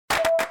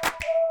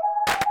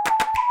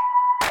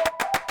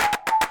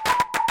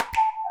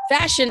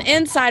Fashion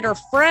Insider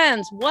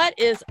friends, what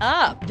is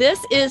up? This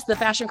is the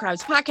Fashion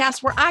Crimes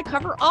podcast where I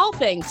cover all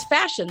things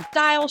fashion,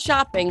 style,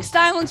 shopping,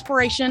 style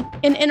inspiration,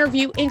 and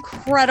interview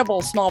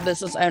incredible small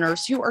business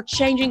owners who are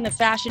changing the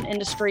fashion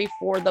industry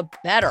for the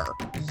better.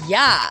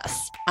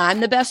 Yes, I'm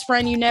the best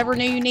friend you never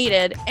knew you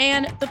needed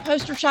and the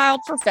poster child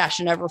for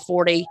fashion over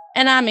 40.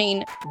 And I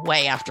mean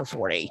way after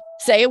 40.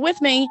 Say it with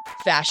me,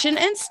 fashion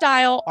and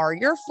style are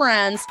your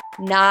friends,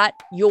 not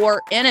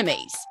your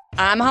enemies.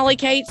 I'm Holly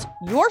Cates,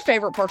 your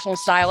favorite personal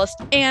stylist,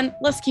 and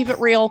let's keep it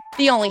real,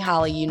 the only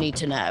Holly you need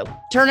to know.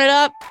 Turn it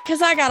up, because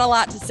I got a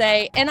lot to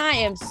say, and I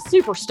am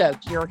super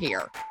stoked you're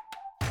here.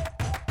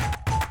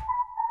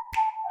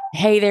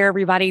 Hey there,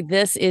 everybody.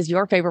 This is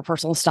your favorite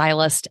personal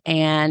stylist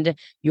and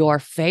your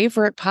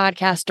favorite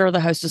podcaster, the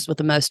hostess with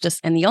the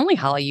mostest, and the only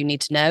Holly you need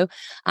to know.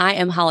 I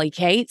am Holly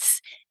Cates.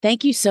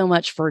 Thank you so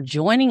much for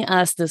joining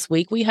us this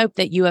week. We hope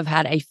that you have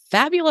had a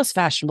fabulous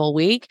fashionable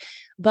week.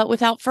 But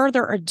without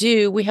further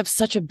ado, we have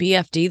such a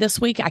BFD this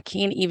week. I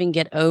can't even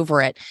get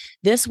over it.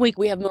 This week,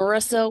 we have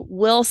Marrisa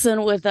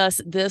Wilson with us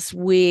this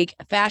week,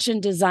 fashion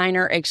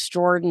designer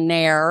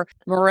extraordinaire.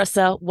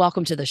 Marrisa,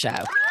 welcome to the show.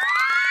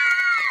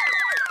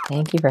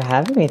 Thank you for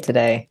having me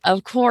today.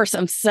 Of course.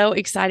 I'm so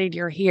excited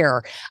you're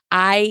here.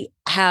 I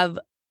have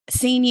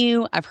seen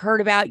you. I've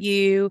heard about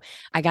you.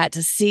 I got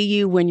to see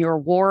you win your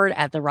award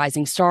at the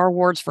Rising Star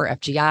Awards for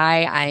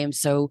FGI. I am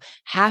so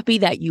happy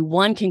that you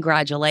won.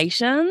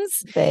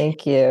 Congratulations.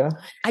 Thank you.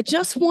 I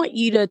just want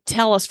you to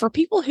tell us, for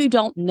people who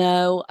don't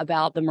know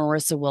about the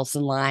Marrisa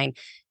Wilson line,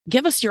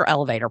 give us your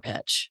elevator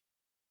pitch.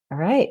 All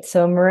right.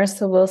 So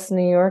Marrisa Wilson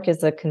New York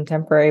is a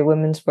contemporary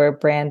women's wear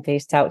brand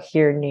based out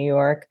here in New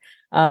York.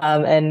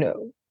 And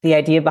the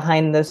idea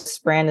behind this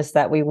brand is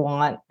that we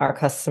want our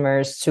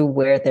customers to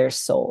wear their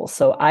soul.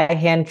 So I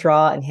hand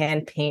draw and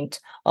hand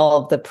paint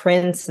all of the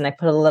prints, and I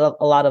put a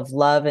lot of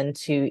love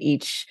into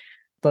each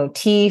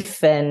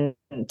motif and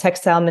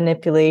textile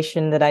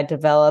manipulation that I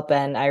develop.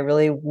 And I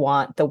really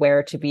want the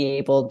wearer to be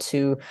able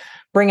to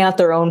bring out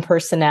their own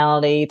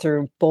personality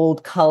through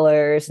bold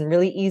colors and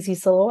really easy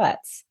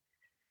silhouettes.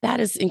 That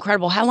is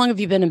incredible. How long have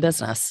you been in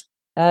business?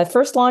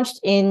 First launched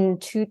in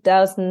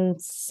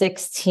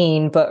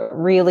 2016, but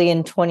really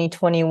in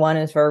 2021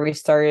 is where we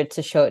started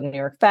to show it in New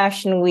York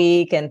Fashion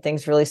Week, and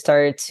things really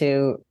started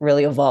to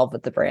really evolve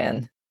with the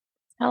brand.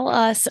 Tell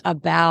us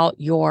about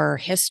your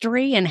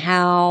history and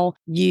how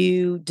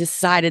you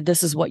decided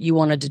this is what you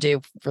wanted to do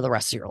for the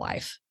rest of your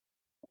life.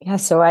 Yeah,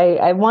 so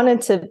I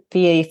wanted to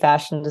be a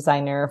fashion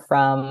designer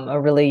from a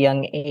really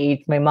young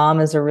age. My mom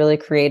is a really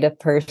creative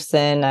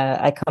person.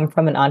 I come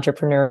from an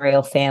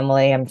entrepreneurial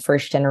family. I'm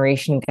first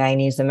generation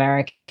Guyanese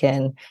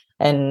American,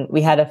 and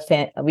we had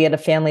a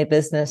family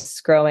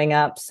business growing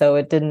up. So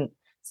it didn't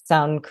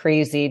sound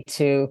crazy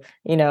to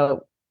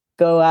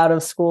go out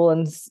of school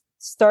and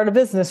start a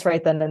business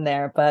right then and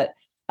there. But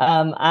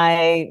when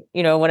I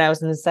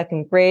was in the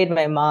second grade,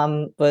 my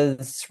mom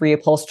was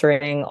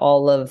reupholstering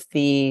all of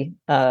the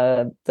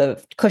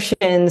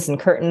cushions and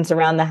curtains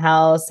around the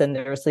house, and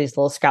there was these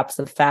little scraps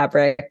of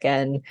fabric,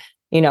 and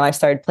I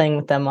started playing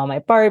with them on my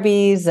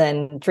Barbies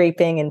and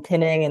draping and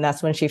pinning, and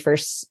that's when she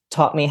first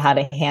taught me how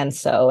to hand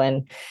sew,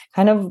 and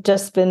kind of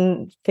just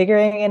been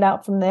figuring it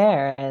out from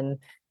there. And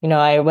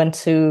I went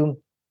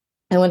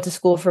to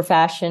school for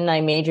fashion.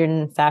 I majored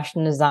in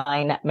fashion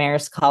design at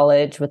Marrisa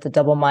College with a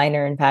double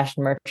minor in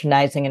fashion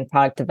merchandising and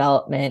product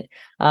development.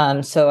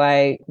 So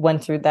I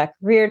went through that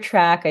career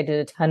track. I did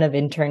a ton of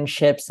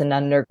internships in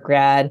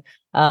undergrad.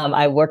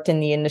 I worked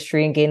in the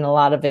industry and gained a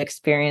lot of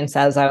experience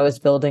as I was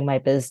building my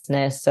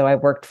business. So I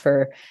worked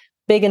for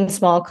big and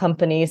small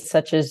companies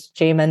such as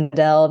J.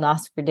 Mendel and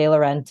Oscar de la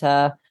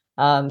Renta.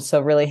 So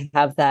really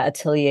have that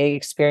atelier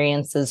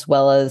experience, as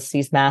well as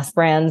these mass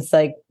brands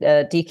like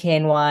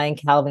DKNY and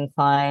Calvin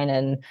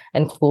Klein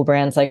and cool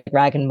brands like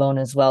Rag & Bone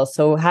as well.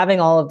 So having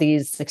all of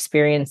these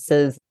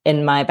experiences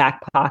in my back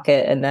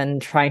pocket and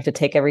then trying to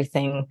take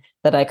everything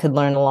that I could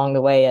learn along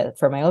the way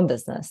for my own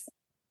business.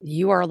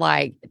 You are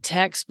like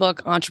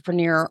textbook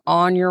entrepreneur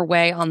on your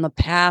way on the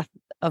path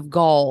of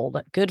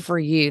gold. Good for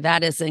you.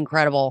 That is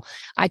incredible.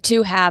 I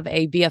too have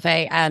a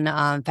BFA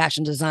in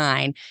fashion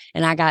design,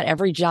 and I got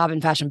every job in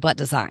fashion but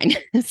design.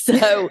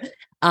 So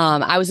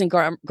I was in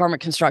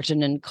garment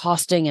construction and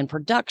costing and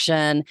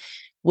production,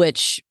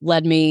 which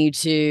led me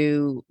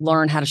to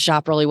learn how to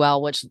shop really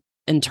well, which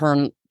in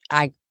turn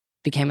I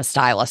became a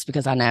stylist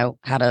because I know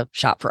how to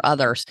shop for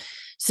others.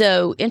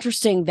 So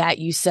interesting that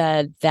you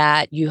said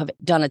that you have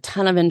done a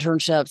ton of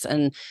internships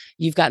and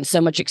you've gotten so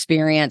much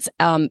experience.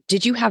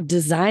 Did you have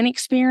design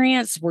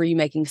experience? Were you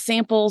making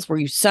samples? Were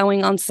you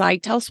sewing on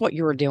site? Tell us what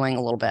you were doing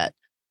a little bit.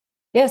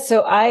 Yeah,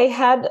 so I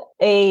had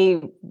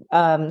I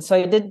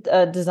did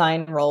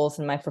design roles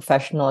in my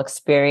professional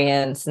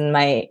experience, and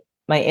my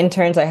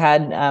interns I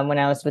had when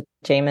I was with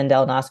J.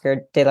 Mendel and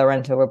Oscar de la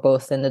Renta were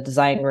both in the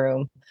design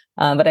room.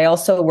 But I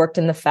also worked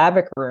in the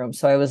fabric room.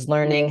 So I was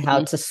learning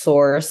how to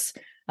source.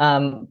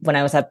 When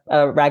I was at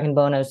Rag &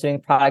 Bone, I was doing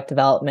product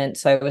development.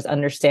 So I was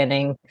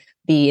understanding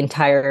the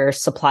entire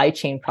supply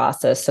chain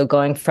process. So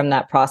going from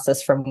that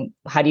process, from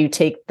how do you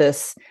take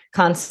this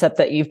concept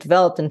that you've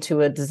developed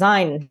into a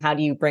design, and how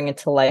do you bring it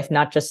to life,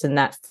 not just in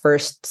that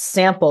first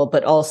sample,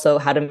 but also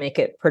how to make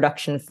it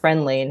production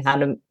friendly and how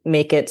to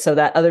make it so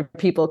that other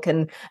people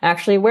can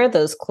actually wear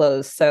those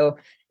clothes. So,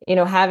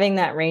 having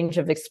that range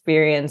of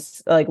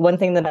experience, like one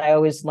thing that I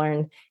always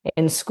learned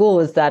in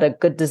school is that a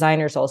good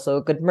designer is also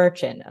a good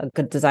merchant. A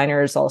good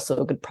designer is also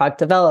a good product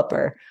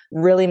developer.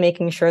 Really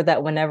making sure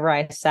that whenever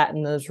I sat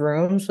in those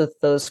rooms with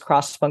those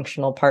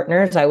cross-functional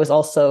partners, I was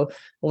also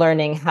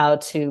learning how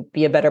to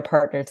be a better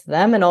partner to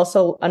them and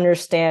also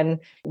understand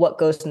what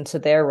goes into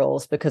their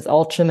roles. Because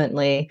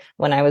ultimately,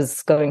 when I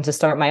was going to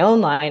start my own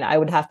line, I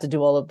would have to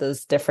do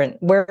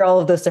wear all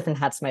of those different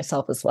hats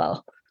myself as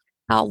well.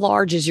 How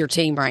large is your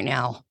team right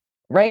now?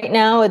 Right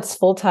now, it's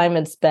full time.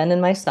 It's Ben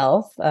and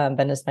myself.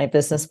 Ben is my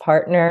business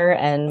partner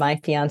and my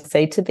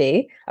fiance to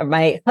be, or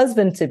my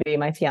husband to be,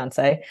 my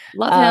fiance.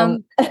 Love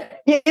him.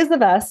 He is the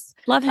best.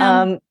 Love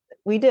him.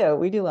 We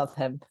do love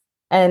him.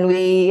 And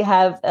we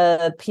have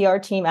a PR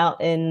team out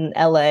in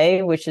LA,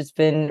 which has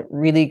been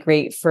really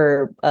great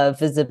for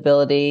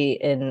visibility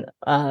in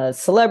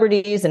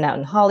celebrities and out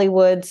in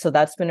Hollywood. So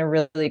that's been a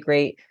really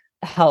great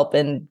help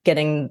in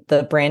getting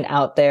the brand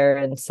out there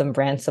and some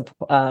brand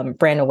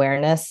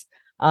awareness.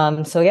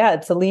 So yeah,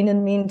 it's a lean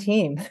and mean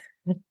team.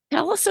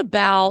 Tell us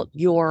about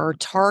your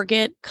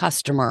target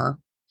customer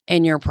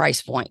and your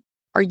price point.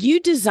 Are you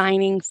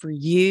designing for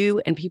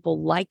you and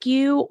people like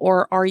you,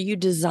 or are you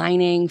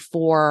designing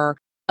for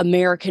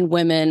American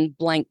women,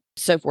 blank,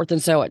 so forth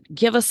and so on?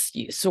 Give us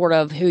sort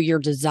of who you're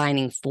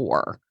designing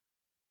for.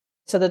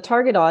 So the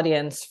target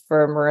audience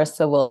for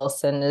Marrisa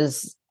Wilson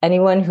is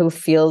anyone who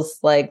feels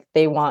like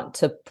they want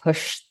to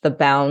push the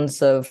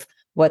bounds of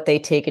what they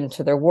take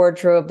into their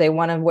wardrobe. They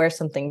want to wear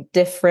something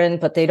different,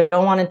 but they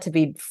don't want it to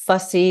be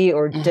fussy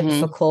or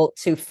difficult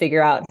to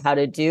figure out how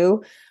to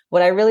do.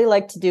 What I really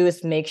like to do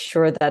is make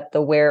sure that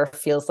the wearer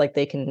feels like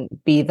they can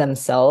be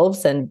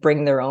themselves and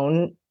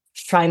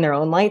shine their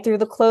own light through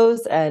the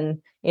clothes.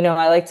 And,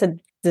 I like to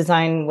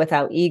design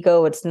without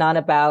ego. It's not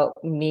about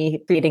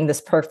me creating this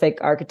perfect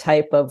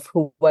archetype of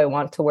who I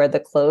want to wear the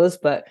clothes,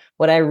 but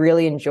what I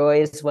really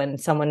enjoy is when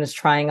someone is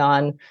trying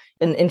on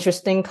an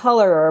interesting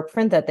color or a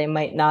print that they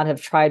might not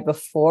have tried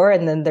before.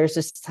 And then there's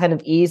this kind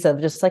of ease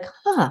of just like,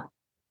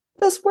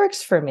 this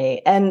works for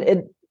me.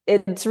 And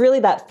it's really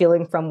that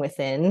feeling from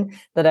within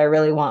that I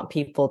really want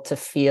people to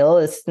feel.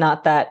 It's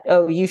not that,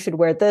 oh, you should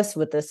wear this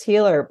with this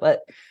healer, but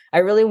I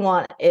really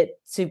want it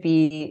to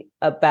be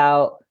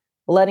about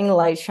letting the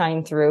light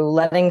shine through,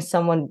 letting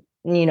someone,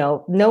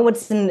 know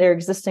what's in their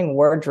existing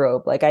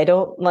wardrobe. Like I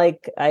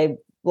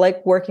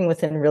like working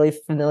within really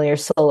familiar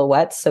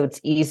silhouettes. So it's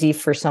easy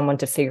for someone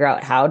to figure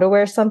out how to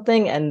wear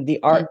something. And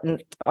the art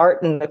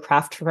and the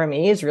craft for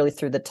me is really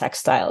through the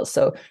textiles.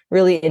 So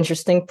really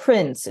interesting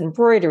prints,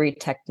 embroidery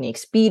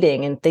techniques,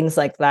 beading and things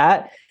like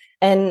that.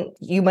 And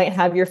you might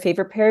have your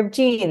favorite pair of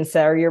jeans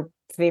or your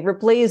favorite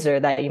blazer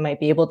that you might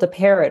be able to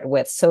pair it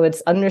with. So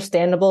it's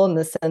understandable in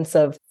the sense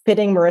of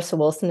fitting Marrisa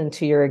Wilson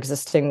into your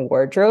existing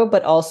wardrobe,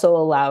 but also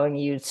allowing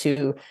you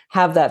to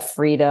have that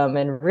freedom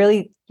and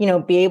really,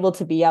 be able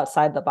to be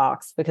outside the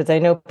box, because I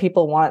know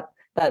people want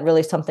that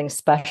really something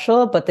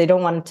special, but they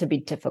don't want it to be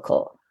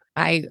difficult.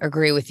 I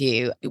agree with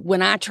you.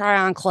 When I try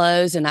on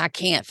clothes and I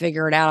can't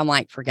figure it out, I'm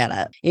like, forget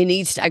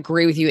it. I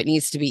agree with you. It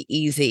needs to be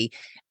easy.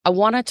 I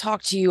want to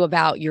talk to you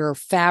about your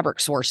fabric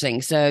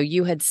sourcing. So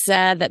you had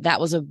said that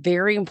was a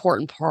very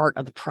important part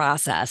of the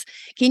process.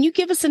 Can you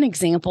give us an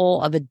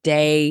example of a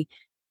day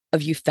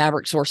of you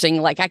fabric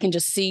sourcing? Like I can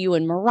just see you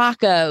in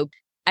Morocco.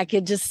 I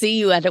could just see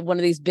you at one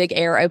of these big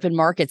air open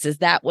markets. Is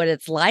that what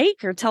it's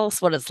like? Or tell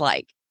us what it's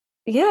like.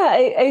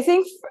 Yeah, I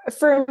think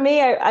for me,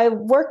 I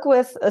work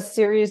with a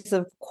series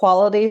of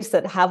qualities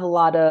that have a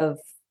lot of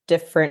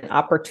different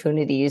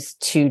opportunities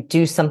to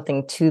do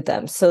something to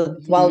them. So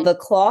while the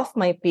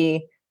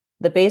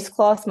base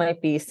cloth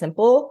might be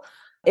simple,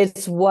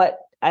 it's what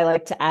I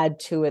like to add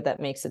to it that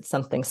makes it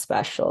something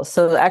special.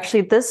 So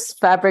actually this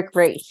fabric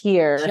right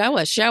here.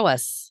 Show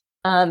us.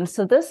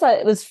 So this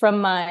was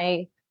from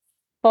my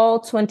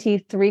fall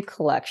 23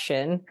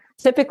 collection.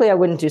 Typically I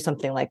wouldn't do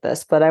something like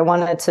this, but I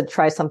wanted to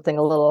try something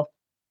a little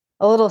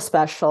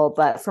special.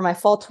 But for my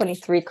fall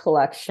 23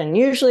 collection,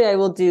 usually I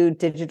will do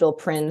digital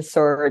prints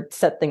or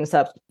set things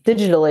up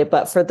digitally.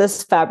 But for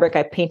this fabric,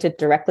 I painted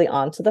directly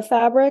onto the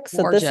fabric.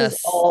 So Gorgeous. This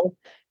is all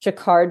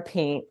jacquard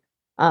paint.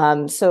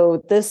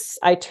 So this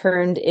I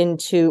turned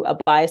into a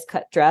bias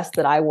cut dress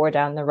that I wore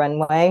down the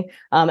runway.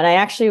 And I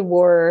actually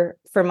wore,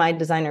 for my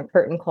designer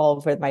curtain call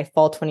for my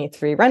fall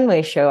 23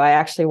 runway show, I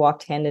actually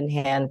walked hand in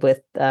hand with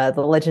the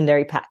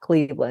legendary Pat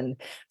Cleveland.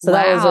 So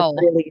that was a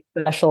really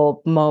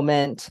special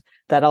moment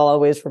that I'll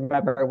always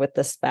remember with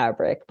this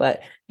fabric.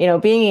 But,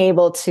 being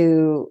able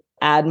to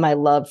add my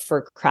love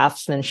for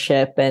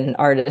craftsmanship and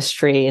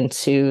artistry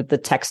into the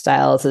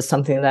textiles is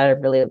something that I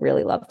really,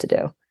 really love to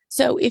do.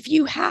 So if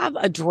you have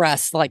a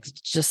dress, like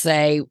just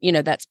say,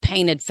 that's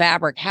painted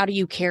fabric, how do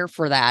you care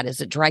for that?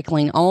 Is it dry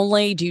clean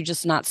only? Do you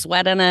just not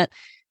sweat in it?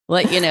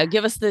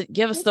 Give us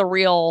the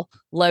real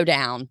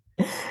lowdown.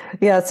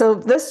 Yeah, so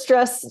this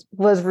dress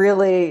was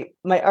really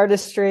my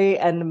artistry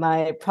and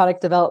my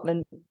product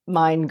development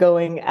mind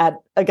going at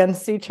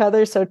against each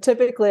other. So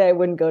typically I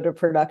wouldn't go to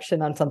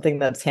production on something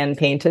that's hand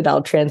painted.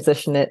 I'll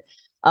transition it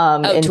To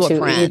a into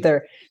print.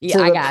 either Yeah,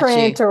 to I a got you.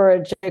 print or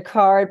a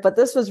jacquard. But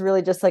this was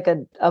really just like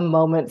a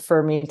moment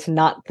for me to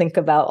not think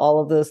about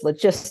all of those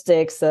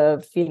logistics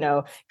of,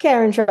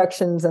 care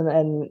instructions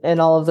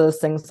and all of those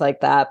things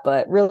like that.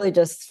 But really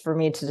just for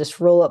me to just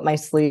roll up my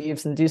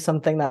sleeves and do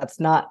something that's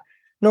not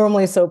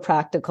normally so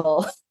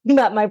practical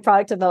that my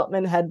product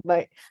development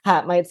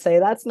hat might say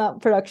that's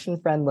not production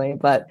friendly.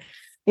 But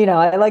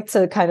I like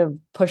to kind of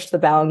push the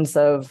bounds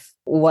of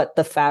what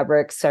the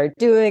fabrics are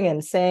doing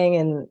and saying,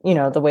 and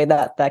the way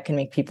that can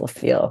make people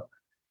feel.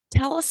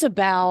 Tell us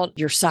about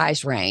your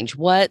size range.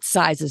 What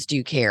sizes do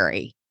you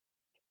carry?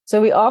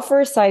 So we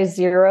offer size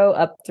 0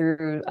 up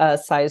through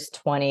size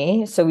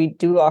 20. So we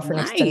do offer an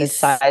extended Nice.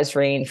 size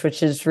range,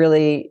 which is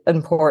really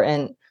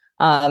important,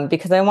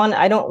 because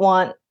I don't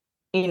want,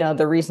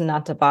 the reason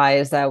not to buy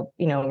is that,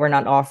 we're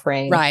not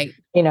offering, Right.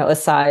 a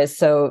size.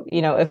 So,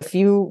 if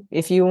you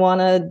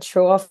want to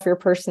show off your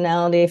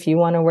personality, if you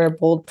want to wear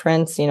bold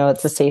prints,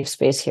 it's a safe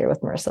space here with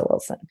Marrisa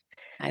Wilson.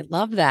 I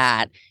love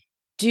that.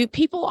 Do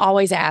people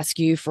always ask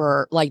you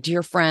for, like, do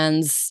your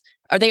friends,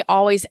 are they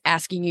always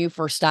asking you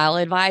for style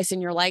advice and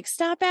you're like,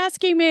 stop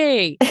asking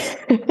me?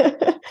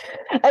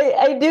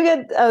 I do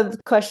get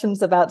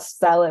questions about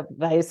style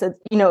advice.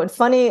 It's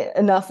funny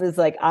enough is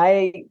like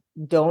I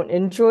don't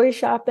enjoy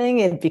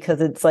shopping, and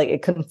because it's like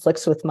it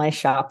conflicts with my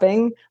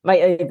shopping.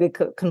 It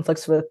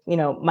conflicts with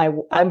my.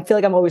 I feel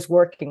like I'm always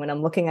working when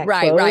I'm looking at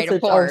Right, right,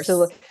 clothes. of It's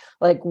also course.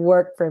 like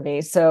work for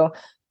me. So,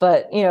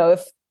 but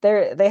if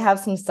they have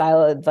some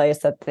style advice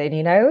that they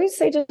need, I always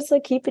say just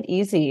like keep it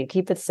easy,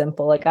 keep it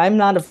simple. Like I'm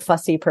not a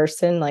fussy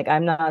person. Like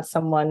I'm not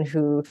someone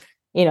who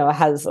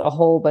has a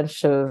whole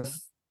bunch of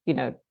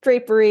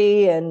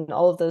drapery and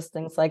all of those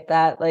things like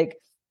that. Like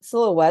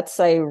silhouettes,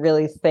 I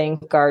really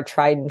think are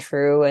tried and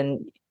true and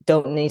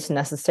don't need to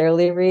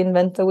necessarily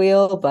reinvent the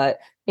wheel. But,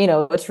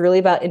 it's really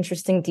about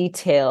interesting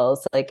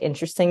details, like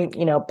interesting,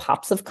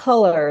 pops of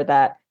color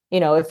that,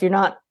 if you're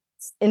not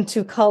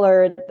into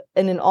color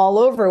in an all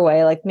over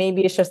way, like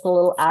maybe it's just a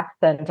little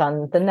accent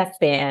on the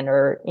neckband,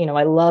 or,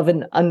 I love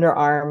an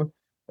underarm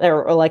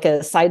or like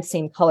a side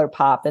seam color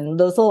pop. And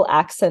those little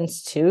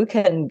accents too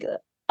can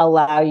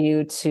allow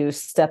you to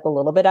step a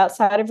little bit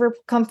outside of your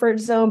comfort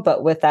zone,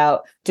 but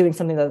without doing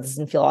something that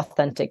doesn't feel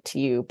authentic to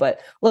you.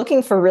 But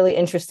looking for really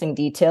interesting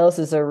details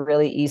is a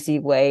really easy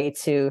way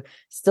to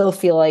still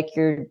feel like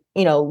you're,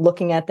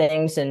 looking at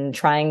things and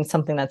trying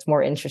something that's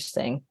more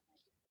interesting.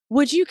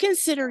 Would you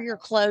consider your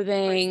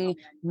clothing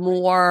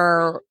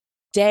more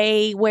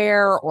day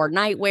wear or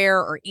night wear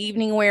or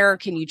evening wear?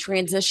 Can you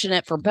transition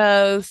it for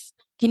both?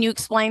 Can you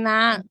explain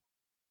that?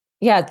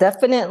 Yeah,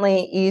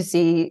 definitely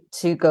easy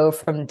to go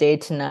from day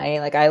to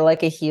night. Like I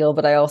like a heel,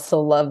 but I also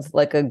love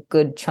like a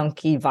good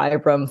chunky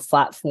Vibram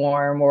flat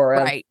form or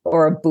a Right.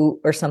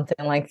 boot or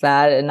something like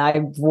that. And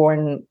I've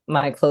worn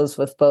my clothes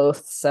with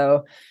both.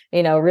 So,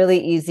 really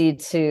easy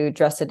to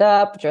dress it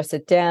up, dress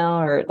it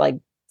down, or like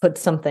put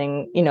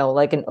something,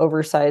 like an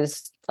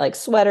oversized like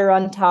sweater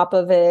on top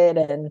of it,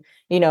 and,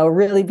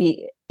 really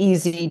be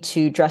easy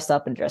to dress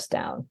up and dress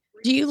down.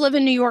 Do you live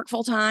in New York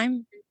full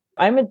time?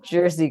 I'm a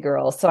Jersey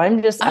girl, so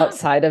I'm just Oh,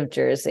 outside of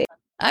Jersey.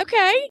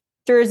 okay.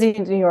 Jersey,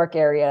 New York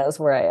area is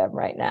where I am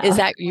right Is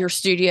now. that your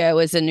studio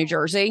is in New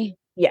Jersey?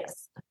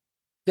 Yes.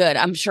 Good.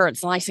 I'm sure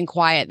it's nice and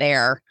quiet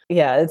there.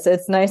 Yeah,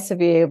 it's nice to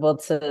be able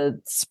to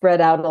spread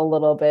out a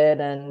little bit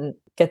and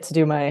get to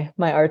do my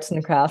arts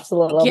and crafts a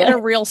little Get a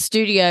bit. real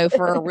studio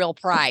for a real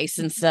price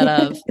instead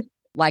of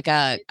like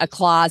a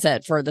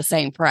closet for the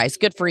same price.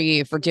 Good for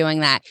you for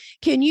doing that.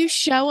 Can you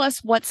show us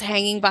what's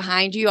hanging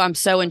behind you? I'm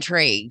so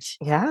intrigued.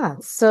 Yeah.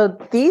 So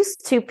these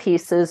two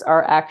pieces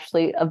are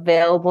actually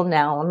available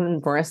now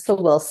on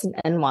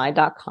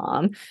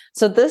marissawilsonny.com.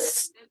 So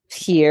this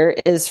here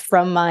is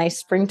from my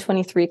spring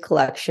 23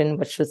 collection,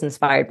 which was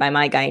inspired by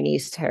my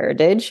Guyanese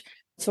heritage.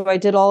 So I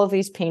did all of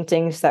these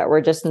paintings that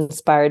were just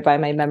inspired by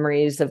my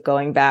memories of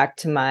going back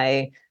to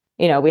my,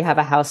 we have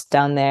a house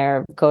down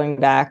there, going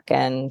back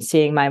and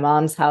seeing my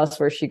mom's house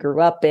where she grew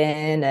up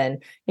in,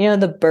 and,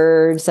 the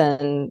birds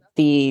and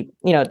the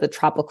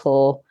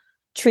tropical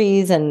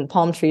trees and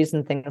palm trees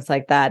and things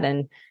like that.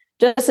 And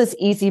just this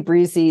easy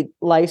breezy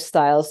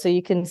lifestyle. So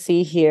you can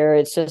see here,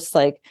 it's just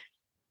like,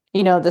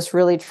 this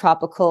really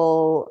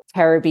tropical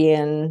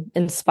Caribbean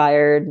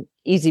inspired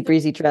easy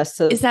breezy dress.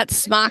 So Is that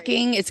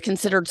smocking? It's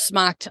considered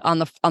smocked on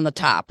the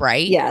top,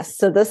 right? yes,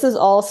 so this is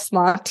all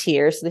smocked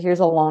here. So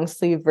here's a long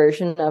sleeve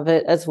version of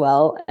it as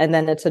well. And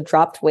then it's a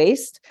dropped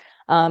waist.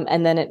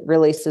 And then it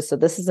releases. So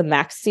this is a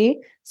maxi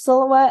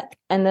silhouette.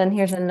 And then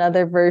here's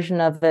another version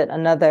of it,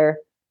 another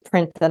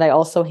print that I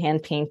also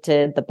hand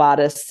painted. The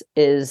bodice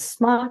is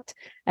smocked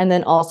and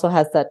then also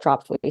has that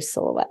dropped waist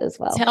silhouette as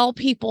well. Tell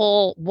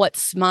people what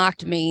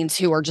smocked means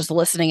who are just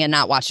listening and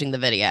not watching the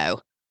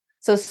video.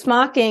 So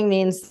smocking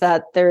means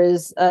that there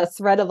is a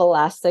thread of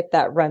elastic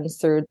that runs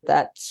through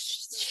that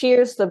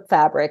shears the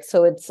fabric.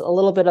 So it's a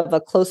little bit of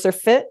a closer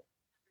fit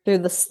through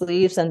the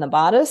sleeves and the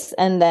bodice.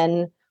 And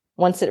then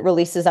once it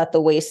releases at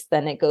the waist,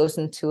 then it goes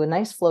into a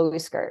nice flowy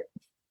skirt.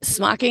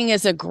 Smocking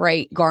is a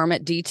great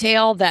garment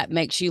detail that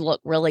makes you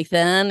look really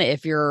thin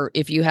if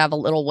you have a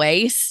little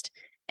waist,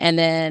 and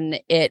then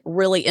it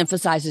really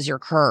emphasizes your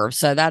curves.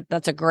 So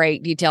that's a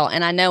great detail.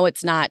 And I know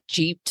it's not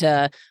cheap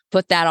to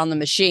put that on the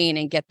machine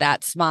and get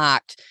that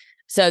smocked.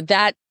 So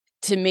that,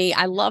 to me,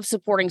 I love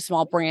supporting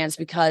small brands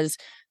because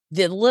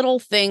the little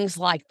things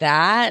like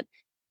that,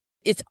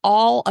 it's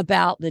all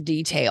about the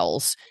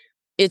details.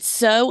 It's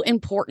so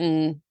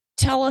important.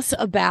 Tell us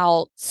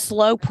about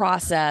slow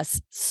process,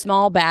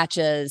 small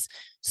batches,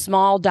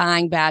 small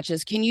dyeing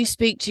batches. Can you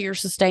speak to your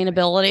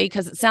sustainability?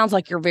 Because it sounds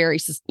like you're very,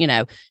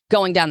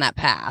 going down that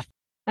path.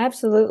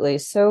 Absolutely.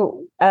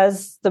 So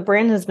as the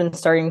brand has been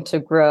starting to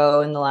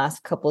grow in the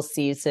last couple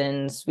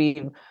seasons,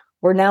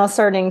 we're now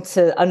starting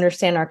to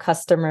understand our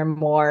customer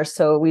more.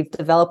 So we've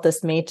developed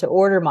this made to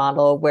order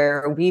model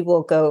where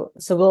we'll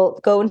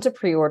go into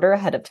pre-order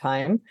ahead of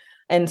time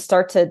and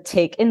start to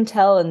take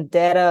intel and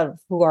data of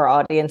who our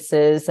audience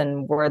is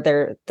and where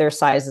their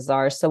sizes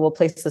are. So we'll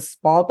place a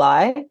small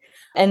buy.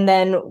 And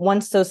then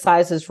once those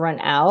sizes run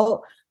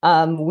out,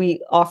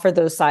 we offer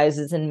those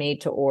sizes in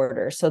made to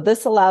order. So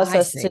this allows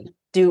us to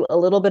do a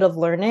little bit of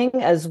learning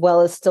as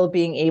well as still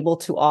being able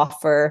to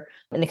offer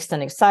an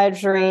extended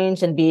size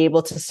range and be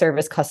able to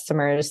service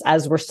customers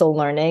as we're still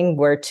learning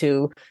where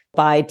to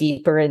buy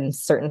deeper in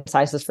certain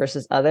sizes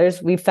versus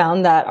others. We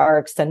found that our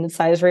extended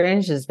size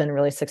range has been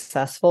really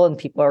successful and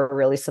people are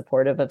really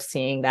supportive of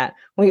seeing that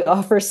we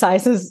offer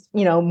sizes,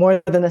 more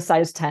than a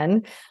size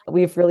 10.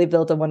 We've really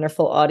built a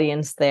wonderful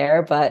audience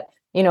there, but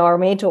our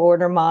made to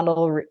order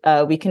model,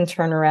 we can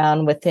turn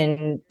around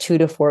within 2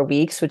 to 4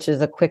 weeks, which is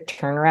a quick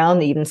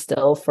turnaround, even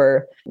still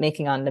for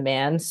making on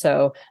demand.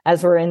 So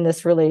as we're in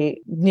this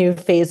really new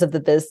phase of the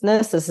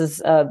business, this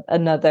is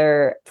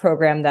another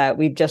program that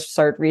we've just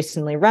started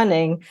recently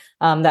running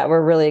that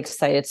we're really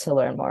excited to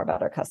learn more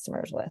about our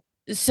customers with.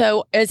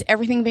 So is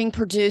everything being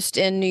produced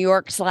in New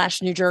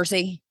York/New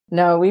Jersey?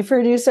 No, we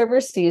produce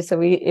overseas. So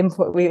we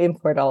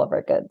import all of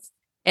our goods.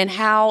 And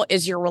how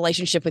is your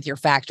relationship with your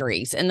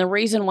factories? And the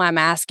reason why I'm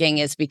asking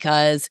is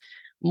because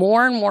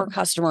more and more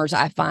customers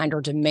I find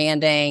are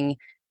demanding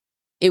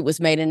it was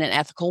made in an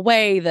ethical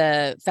way.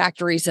 The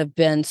factories have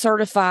been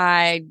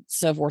certified,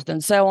 so forth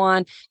and so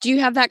on. Do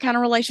you have that kind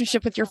of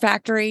relationship with your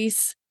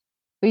factories?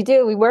 We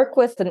do. We work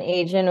with an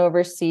agent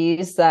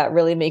overseas that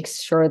really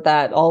makes sure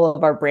that all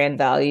of our brand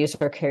values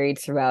are carried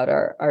throughout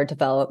our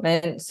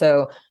development.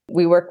 So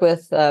we work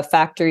with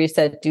factories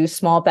that do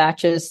small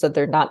batches, so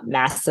they're not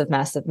massive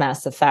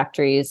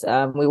factories.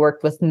 We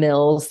work with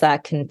mills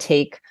that can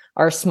take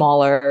our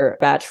smaller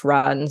batch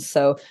runs.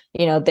 So,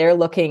 they're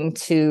looking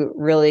to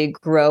really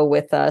grow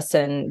with us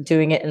and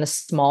doing it in a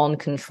small and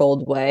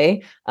controlled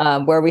way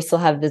where we still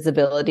have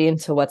visibility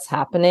into what's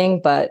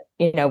happening, but,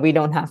 we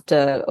don't have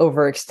to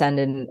overextend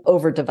and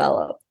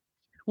overdevelop.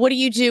 What do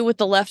you do with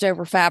the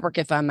leftover fabric,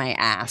 if I may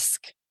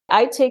ask?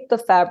 I take the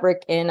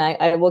fabric in,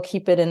 I will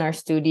keep it in our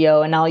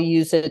studio and I'll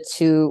use it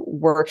to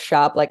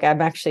workshop. Like I've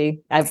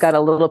got a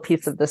little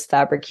piece of this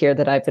fabric here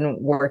that I've been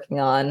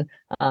working on,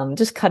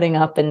 just cutting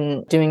up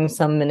and doing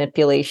some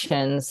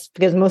manipulations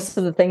because most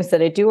of the things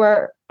that I do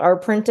are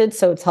printed.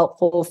 So it's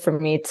helpful for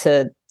me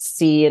to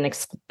see and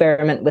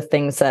experiment with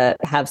things that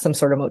have some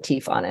sort of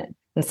motif on it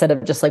instead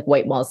of just like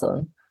white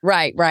muslin.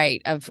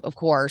 Right. Of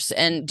course.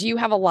 And do you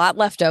have a lot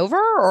left over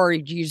or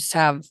do you just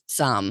have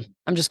some?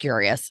 I'm just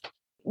curious.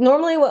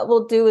 Normally what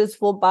we'll do is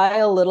we'll buy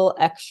a little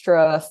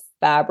extra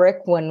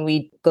fabric when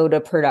we go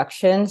to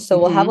production. So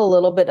we'll have a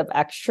little bit of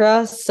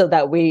extra so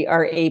that we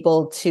are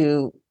able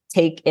to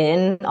take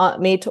in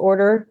made to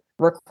order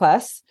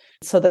requests.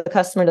 So the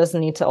customer doesn't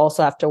need to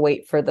also have to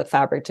wait for the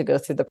fabric to go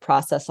through the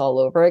process all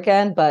over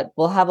again, but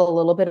we'll have a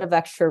little bit of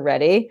extra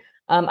ready.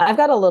 I've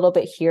got a little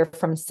bit here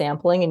from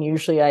sampling and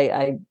usually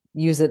I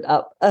use it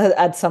up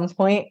at some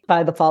point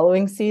by the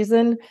following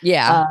season.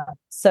 Yeah.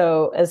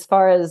 So as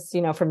far as,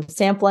 from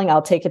sampling,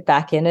 I'll take it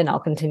back in and I'll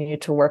continue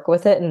to work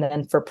with it. And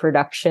then for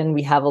production,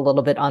 we have a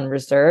little bit on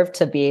reserve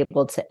to be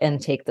able to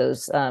intake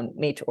those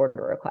made to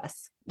order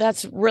requests.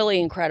 That's really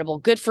incredible.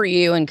 Good for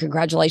you. And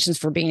congratulations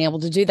for being able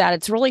to do that.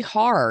 It's really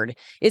hard.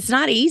 It's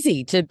not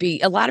easy to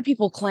be. A lot of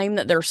people claim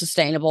that they're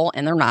sustainable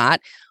and they're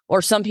not.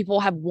 Or some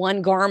people have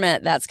one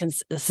garment that's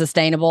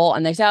sustainable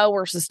and they say, oh,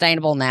 we're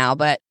sustainable now.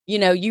 But,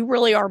 you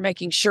really are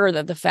making sure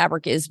that the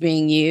fabric is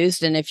being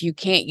used. And if you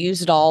can't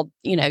use it all,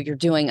 you're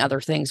doing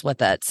other things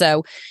with it.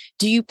 So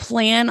do you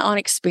plan on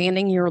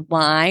expanding your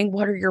line?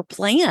 What are your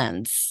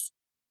plans?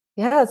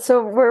 Yeah,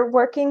 so we're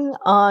working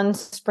on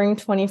spring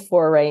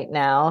 24 right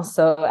now.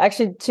 So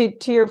actually,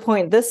 to your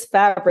point, this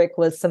fabric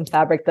was some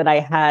fabric that I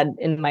had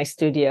in my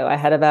studio. I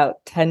had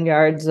about 10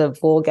 yards of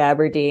wool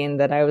gabardine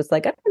that I was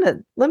like,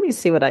 let me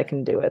see what I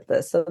can do with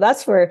this. So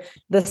that's where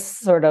this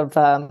sort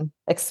of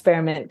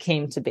experiment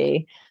came to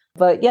be.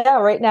 But yeah,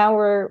 right now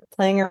we're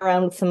playing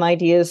around with some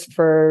ideas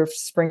for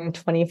spring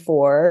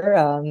 24,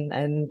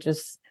 and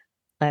just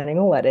planning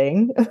a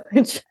wedding,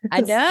 which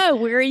I is, know.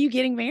 Where are you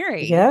getting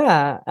married?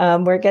 yeah,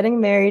 we're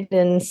getting married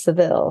in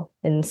Seville,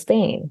 in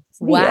Spain,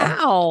 Sevilla.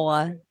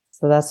 Wow.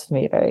 So that's for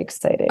me very Are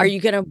exciting.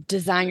 you going to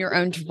design your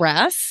own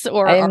dress I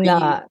or are am you?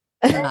 not.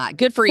 You're not.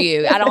 Good for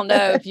you. I don't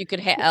know if you could.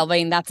 I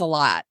mean, that's a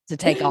lot to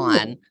take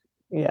on.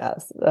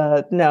 Yes.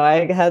 No,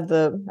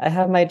 I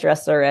have my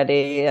dress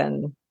already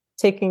and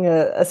taking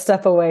a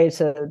step away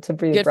to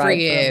be a Good for bride for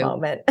a you.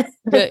 moment.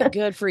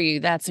 Good for you.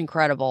 That's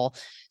incredible.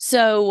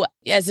 So,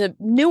 as a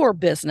newer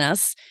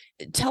business,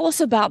 tell us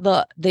about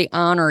the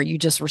honor you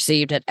just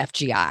received at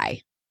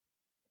FGI.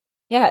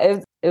 Yeah,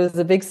 it was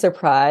a big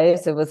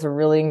surprise. It was a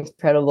really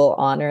incredible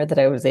honor that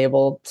I was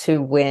able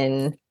to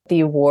win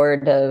the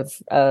award of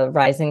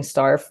Rising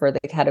Star for the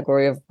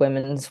category of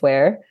women's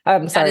wear.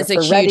 I'm That sorry, is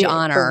a huge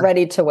honor.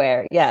 ready to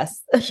wear.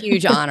 Yes.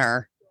 Huge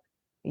honor.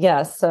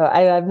 Yes. So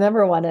I've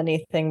never won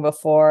anything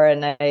before,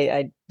 and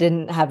I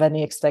didn't have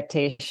any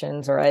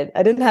expectations, or I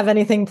didn't have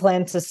anything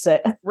planned to say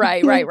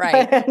Right, right,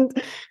 right.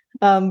 planned,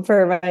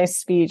 for my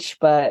speech.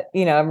 But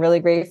I'm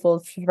really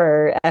grateful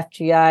for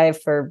FGI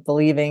for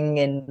believing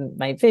in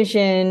my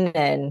vision,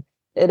 and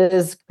it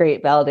is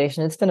great validation.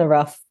 It's been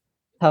a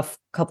tough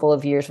couple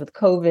of years with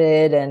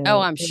COVID Oh, and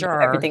I'm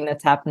sure. everything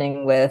that's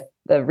happening with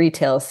the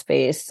retail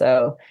space.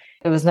 So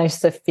it was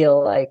nice to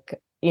feel like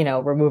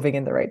we're moving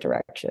in the right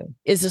direction.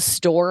 Is a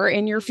store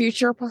in your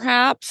future,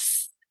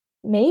 perhaps?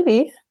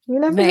 Maybe. You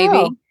never know.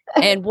 Maybe.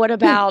 And what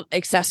about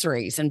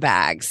accessories and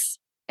bags?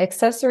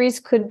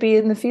 Accessories could be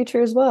in the future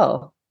as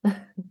well.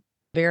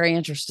 Very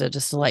interested,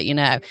 just to let you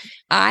know.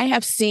 I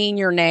have seen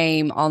your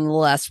name on the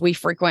list. We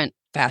frequent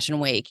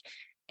Fashion Week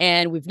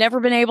and we've never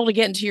been able to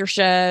get into your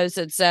shows.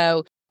 And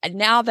so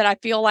now that I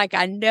feel like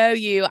I know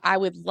you, I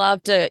would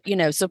love to,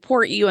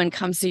 support you and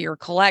come see your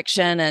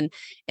collection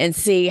and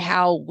see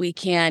how we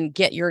can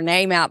get your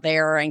name out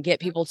there and get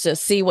people to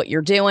see what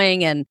you're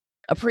doing and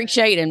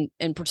appreciate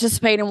and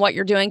participate in what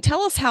you're doing.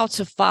 Tell us how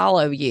to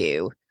follow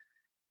you.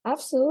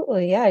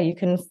 Absolutely. Yeah. You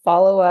can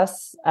follow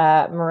us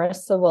at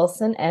Marrisa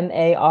Wilson,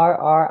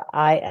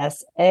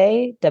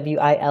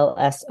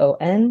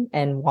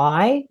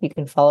 MarrisaWilsonNY. You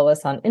can follow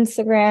us on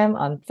Instagram,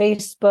 on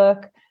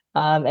Facebook,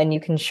 and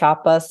you can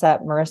shop us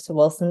at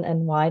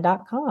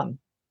MarissaWilsonNY.com.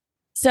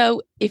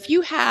 So if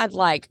you had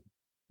like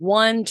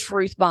one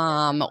truth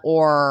bomb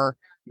or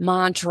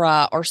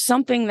mantra or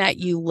something that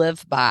you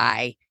live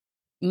by,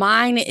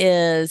 mine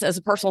is, as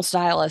a personal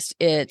stylist,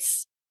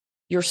 it's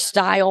your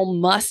style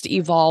must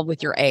evolve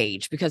with your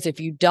age, because if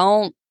you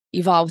don't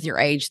evolve with your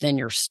age, then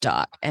you're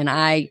stuck. And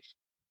I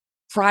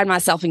pride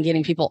myself in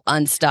getting people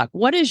unstuck.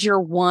 What is your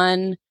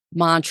one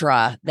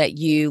mantra that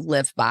you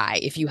live by,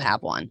 if you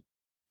have one?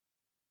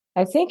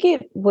 I think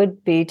it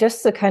would be,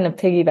 just to kind of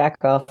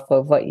piggyback off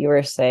of what you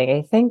were saying,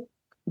 I think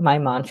my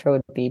mantra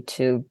would be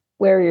to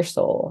wear your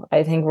soul.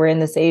 I think we're in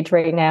this age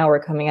right now, we're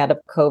coming out of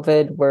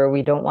COVID, where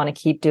we don't want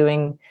to keep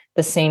doing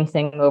the same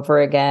thing over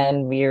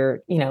again.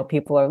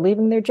 People are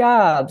leaving their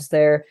jobs.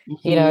 They're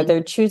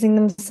choosing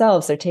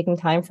themselves. They're taking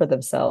time for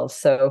themselves.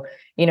 So,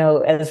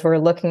 as we're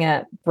looking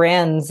at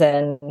brands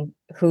and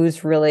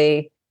who's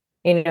really,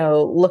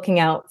 looking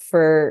out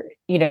for,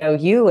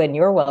 you and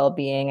your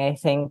well-being, I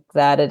think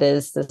that it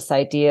is this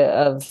idea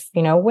of,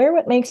 wear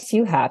what makes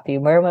you happy,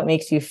 wear what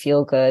makes you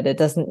feel good. It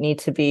doesn't need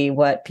to be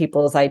what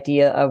people's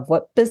idea of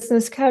what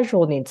business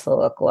casual needs to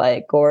look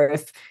like, or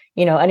if,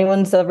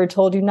 anyone's ever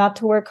told you not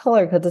to wear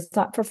color because it's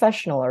not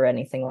professional or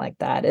anything like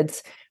that.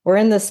 We're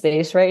in this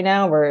space right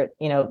now where,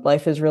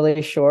 life is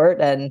really short,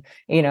 and,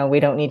 we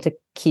don't need to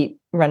keep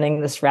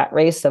running this rat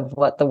race of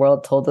what the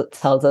world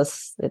tells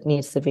us it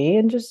needs to be,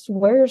 and just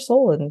wear your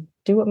soul and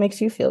do what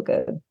makes you feel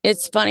good.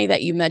 It's funny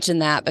that you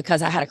mentioned that,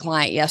 because I had a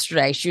client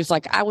yesterday. She was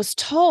like, I was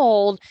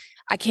told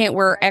I can't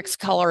wear X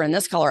color and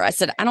this color. I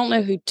said, I don't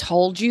know who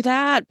told you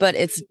that, but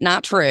it's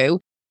not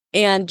true.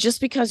 And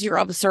just because you're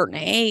of a certain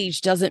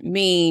age doesn't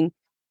mean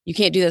you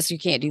can't do this, you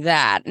can't do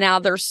that. Now,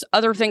 there's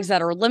other things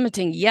that are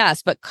limiting,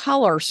 yes, but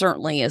color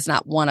certainly is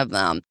not one of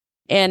them.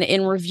 And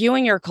in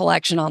reviewing your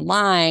collection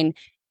online,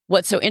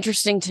 what's so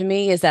interesting to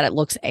me is that it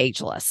looks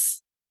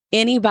ageless.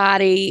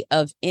 Anybody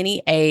of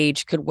any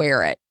age could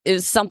wear it.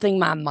 It's something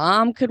my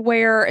mom could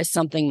wear. It's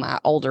something my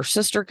older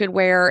sister could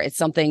wear. It's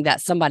something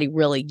that somebody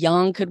really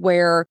young could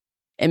wear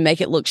and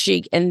make it look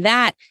chic. And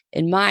that,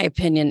 in my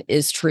opinion,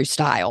 is true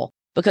style.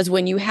 Because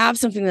when you have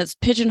something that's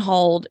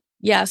pigeonholed,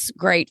 yes,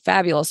 great,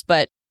 fabulous.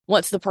 But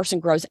once the person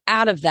grows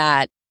out of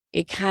that,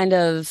 it kind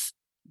of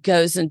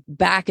goes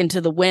back into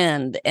the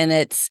wind, and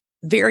it's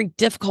very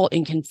difficult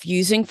and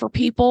confusing for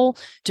people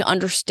to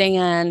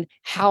understand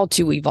how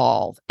to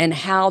evolve and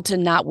how to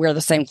not wear the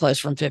same clothes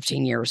from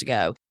 15 years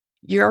ago.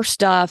 Your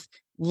stuff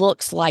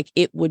looks like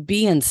it would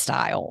be in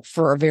style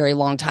for a very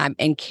long time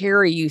and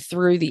carry you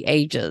through the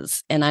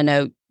ages. And I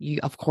know you,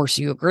 of course,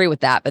 you agree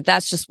with that, but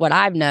that's just what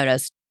I've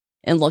noticed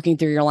in looking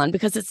through your line,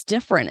 because it's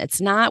different.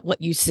 It's not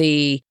what you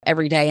see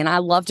every day. And I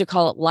love to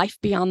call it life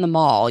beyond the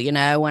mall.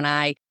 When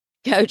I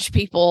coach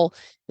people.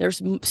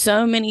 There's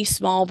so many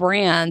small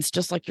brands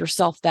just like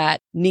yourself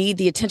that need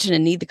the attention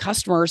and need the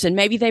customers. And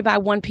maybe they buy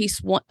one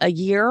piece a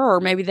year, or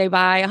maybe they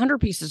buy 100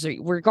 pieces.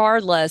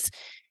 Regardless,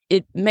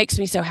 it makes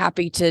me so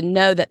happy to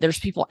know that there's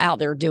people out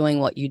there doing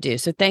what you do.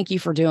 So thank you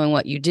for doing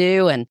what you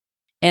do. And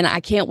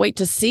I can't wait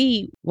to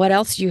see what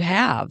else you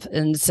have.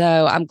 And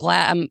so I'm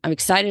glad, I'm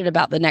excited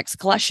about the next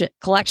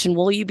collection.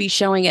 Will you be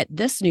showing at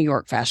this New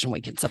York Fashion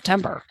Week in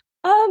September?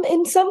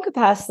 In some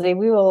capacity,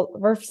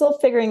 we're still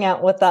figuring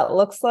out what that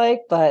looks like,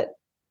 but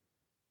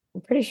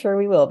I'm pretty sure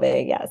we will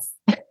be. Yes.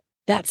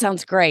 That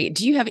sounds great.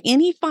 Do you have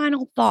any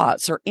final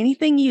thoughts or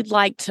anything you'd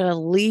like to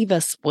leave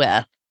us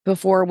with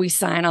before we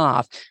sign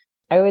off?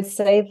 I would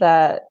say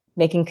that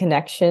making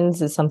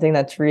connections is something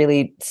that's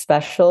really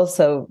special.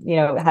 So,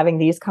 having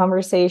these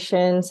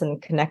conversations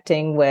and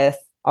connecting with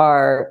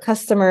our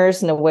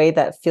customers in a way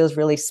that feels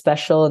really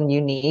special and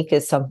unique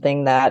is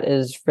something that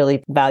is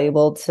really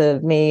valuable to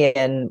me,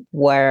 and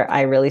where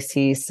I really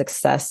see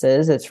success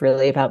is. It's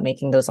really about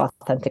making those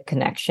authentic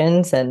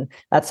connections. And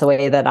that's the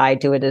way that I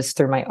do it, is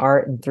through my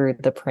art and through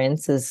the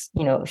prints, is,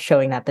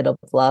 showing that bit of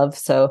love.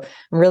 So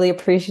I'm really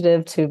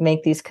appreciative to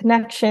make these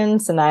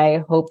connections. And I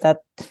hope that,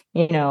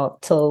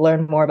 to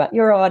learn more about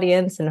your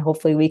audience, and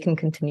hopefully we can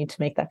continue to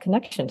make that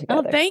connection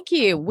together. Oh, thank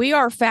you. We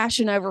are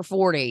fashion over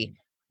 40.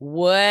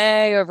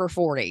 Way over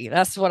 40.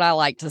 That's what I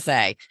like to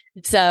say.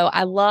 So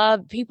I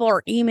love, people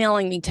are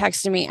emailing me,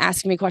 texting me,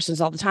 asking me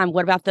questions all the time.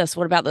 What about this?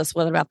 What about this?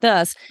 What about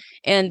this?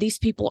 And these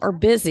people are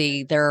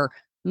busy. They're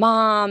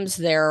moms,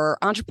 they're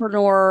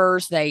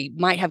entrepreneurs. They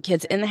might have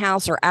kids in the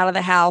house or out of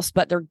the house,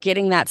 but they're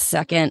getting that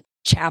second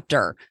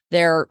chapter.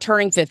 They're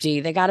turning 50.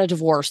 They got a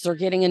divorce. They're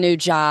getting a new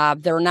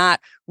job. They're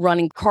not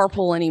running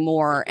carpool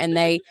anymore. And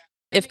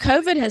if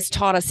COVID has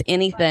taught us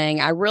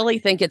anything, I really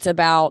think it's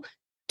about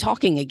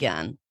talking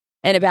again,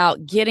 and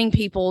about getting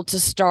people to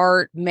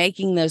start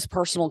making those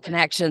personal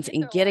connections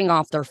and getting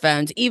off their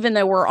phones. Even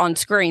though we're on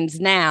screens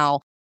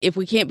now, if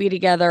we can't be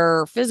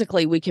together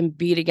physically, we can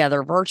be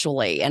together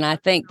virtually. And I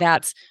think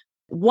that's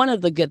one of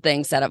the good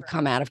things that have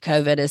come out of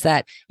COVID, is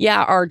that,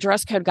 yeah, our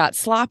dress code got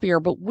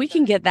sloppier, but we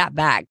can get that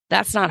back.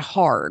 That's not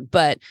hard.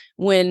 But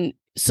when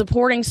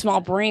supporting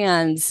small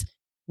brands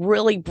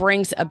really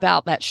brings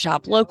about that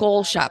shop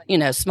local,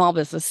 Small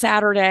Business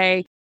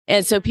Saturday.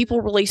 And so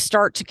people really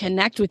start to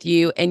connect with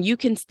you, and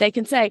they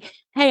can say,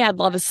 hey, I'd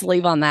love a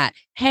sleeve on that.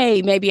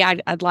 Hey, maybe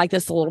I'd like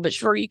this a little bit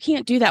shorter. You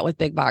can't do that with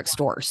big box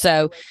stores.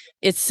 So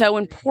it's so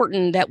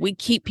important that we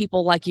keep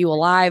people like you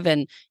alive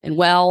and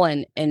well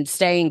and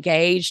stay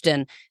engaged.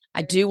 And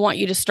I do want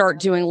you to start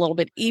doing a little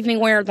bit evening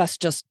wear. That's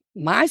just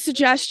my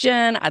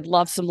suggestion. I'd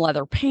love some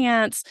leather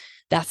pants.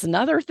 That's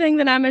another thing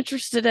that I'm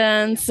interested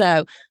in.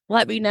 So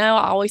let me know.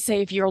 I always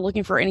say, if you're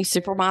looking for any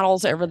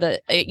supermodels over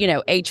the,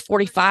 age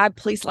 45,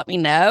 please let me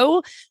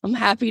know. I'm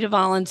happy to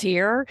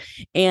volunteer.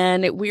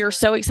 And we are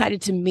so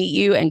excited to meet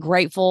you and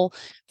grateful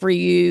for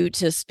you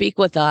to speak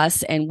with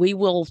us. And we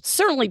will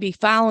certainly be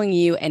following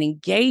you and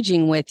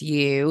engaging with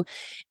you.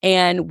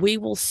 And we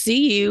will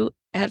see you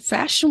at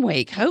Fashion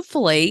Week.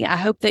 Hopefully, I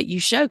hope that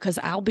you show, because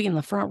I'll be in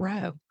the front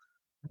row,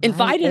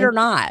 invited or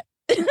not.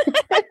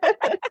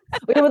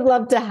 We would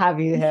love to have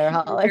you here,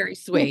 Holly. Very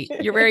sweet.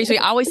 You're very sweet.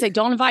 I always say,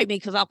 don't invite me,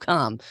 because I'll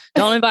come.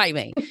 Don't invite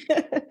me.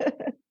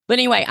 But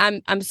anyway,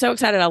 I'm so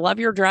excited. I love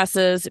your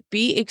dresses.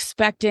 Be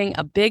expecting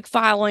a big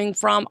following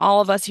from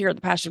all of us here at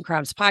the Passion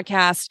Crimes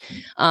podcast,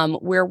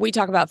 where we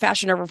talk about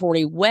fashion over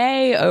 40,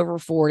 way over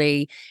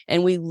 40.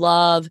 And we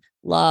love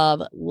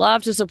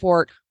to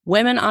support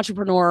women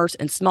entrepreneurs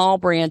and small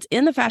brands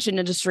in the fashion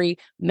industry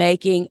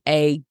making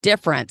a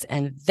difference.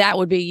 And that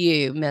would be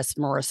you, Miss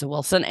Marrisa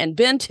Wilson. And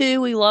Ben too.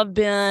 We love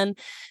Ben.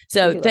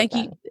 So thank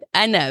you.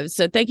 I know.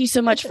 So thank you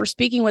so much for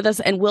speaking with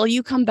us. And will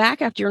you come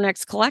back after your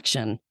next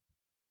collection?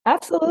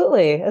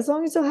 Absolutely. As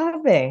long as you'll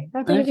have me.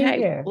 Happy to be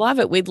here. Love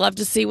it. We'd love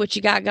to see what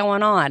you got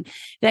going on.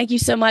 Thank you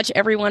so much,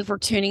 everyone, for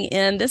tuning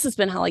in. This has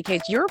been Holly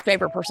Cates, your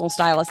favorite personal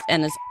stylist.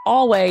 And as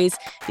always,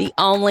 the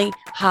only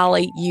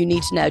Holly you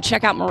need to know.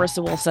 Check out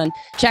Marrisa Wilson.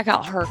 Check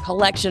out her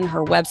collection,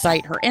 her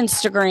website, her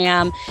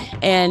Instagram.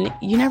 And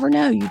you never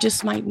know. You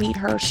just might meet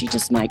her. She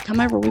just might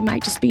come over. We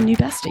might just be new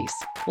besties.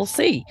 We'll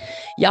see.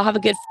 Y'all have a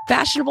good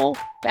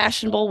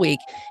fashionable week,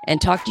 and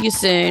talk to you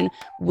soon.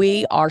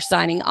 We are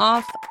signing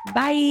off.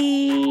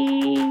 Bye.